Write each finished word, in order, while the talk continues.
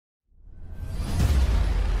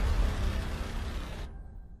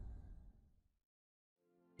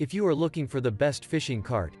If you are looking for the best fishing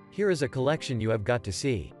cart, here is a collection you have got to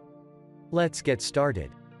see. Let's get started.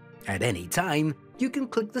 At any time, you can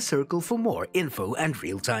click the circle for more info and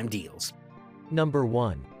real-time deals. Number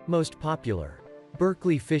 1. Most popular.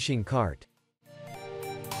 Berkeley Fishing Cart.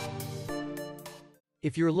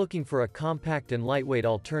 If you're looking for a compact and lightweight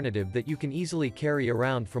alternative that you can easily carry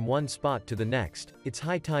around from one spot to the next, it's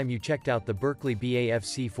high time you checked out the Berkeley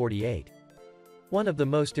BAFC 48. One of the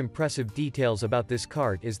most impressive details about this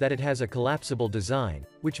cart is that it has a collapsible design,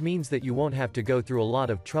 which means that you won't have to go through a lot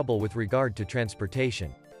of trouble with regard to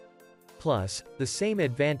transportation. Plus, the same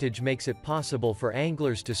advantage makes it possible for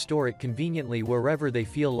anglers to store it conveniently wherever they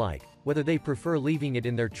feel like, whether they prefer leaving it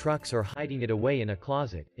in their trucks or hiding it away in a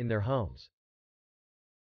closet, in their homes.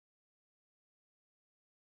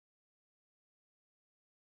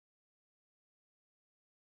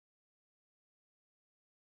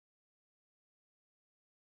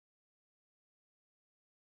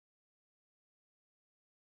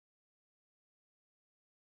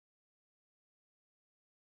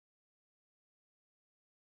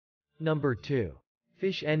 Number 2.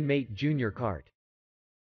 Fish and Mate Junior Cart.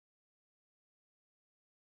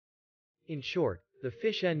 In short, the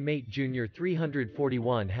Fish and Mate Junior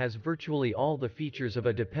 341 has virtually all the features of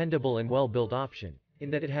a dependable and well-built option, in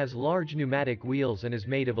that it has large pneumatic wheels and is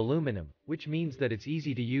made of aluminum, which means that it's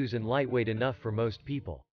easy to use and lightweight enough for most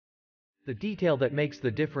people. The detail that makes the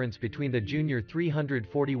difference between the Junior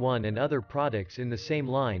 341 and other products in the same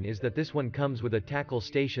line is that this one comes with a tackle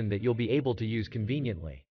station that you'll be able to use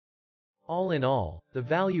conveniently. All in all, the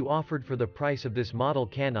value offered for the price of this model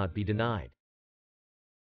cannot be denied.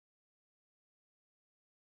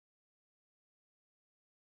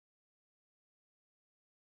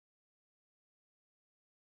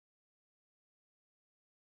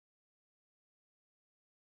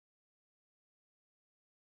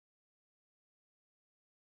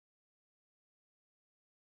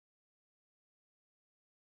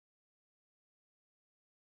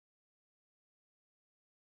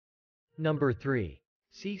 Number 3.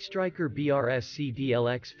 Sea Striker BRSC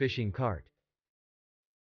DLX Fishing Cart.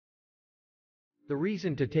 The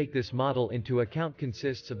reason to take this model into account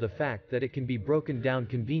consists of the fact that it can be broken down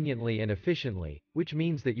conveniently and efficiently, which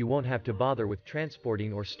means that you won't have to bother with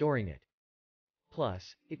transporting or storing it.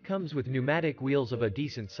 Plus, it comes with pneumatic wheels of a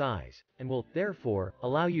decent size, and will, therefore,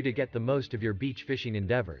 allow you to get the most of your beach fishing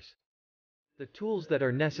endeavors. The tools that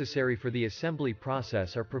are necessary for the assembly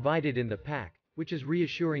process are provided in the pack, which is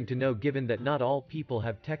reassuring to know given that not all people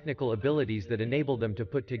have technical abilities that enable them to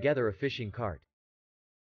put together a fishing cart.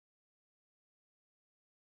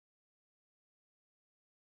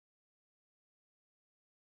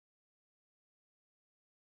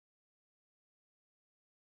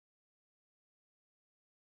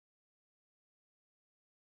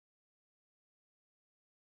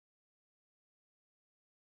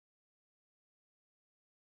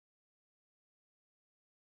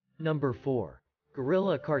 Number 4.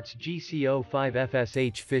 Gorilla Carts GCO5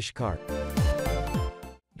 FSH Fish Cart.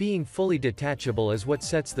 Being fully detachable is what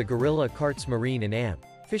sets the Gorilla Carts Marine and AMP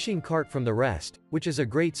fishing cart from the rest, which is a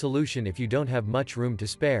great solution if you don't have much room to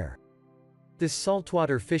spare. This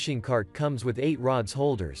saltwater fishing cart comes with 8 rods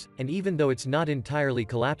holders, and even though it's not entirely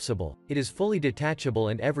collapsible, it is fully detachable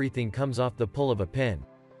and everything comes off the pull of a pin.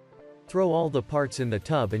 Throw all the parts in the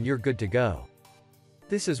tub and you're good to go.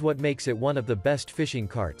 This is what makes it one of the best fishing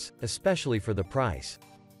carts, especially for the price.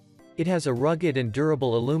 It has a rugged and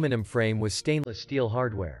durable aluminum frame with stainless steel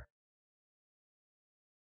hardware.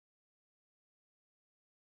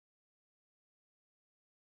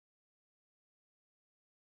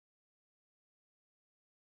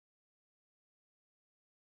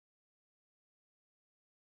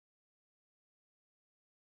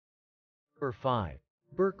 Number 5.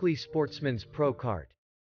 Berkeley Sportsman's Pro Cart.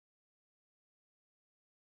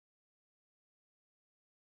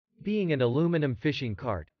 Being an aluminum fishing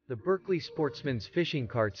cart, the Berkeley Sportsman's Fishing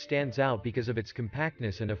Cart stands out because of its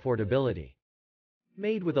compactness and affordability.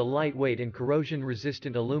 Made with a lightweight and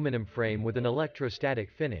corrosion-resistant aluminum frame with an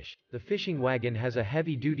electrostatic finish, the fishing wagon has a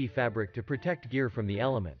heavy-duty fabric to protect gear from the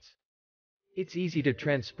elements. It's easy to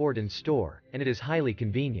transport and store, and it is highly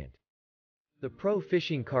convenient. The Pro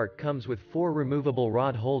Fishing Cart comes with 4 removable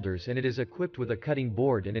rod holders and it is equipped with a cutting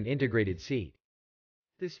board and an integrated seat.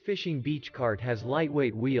 This fishing beach cart has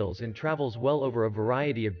lightweight wheels and travels well over a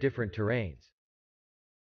variety of different terrains.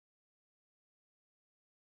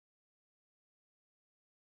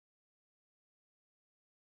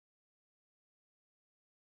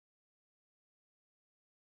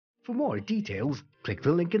 For more details, click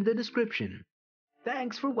the link in the description.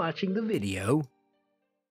 Thanks for watching the video.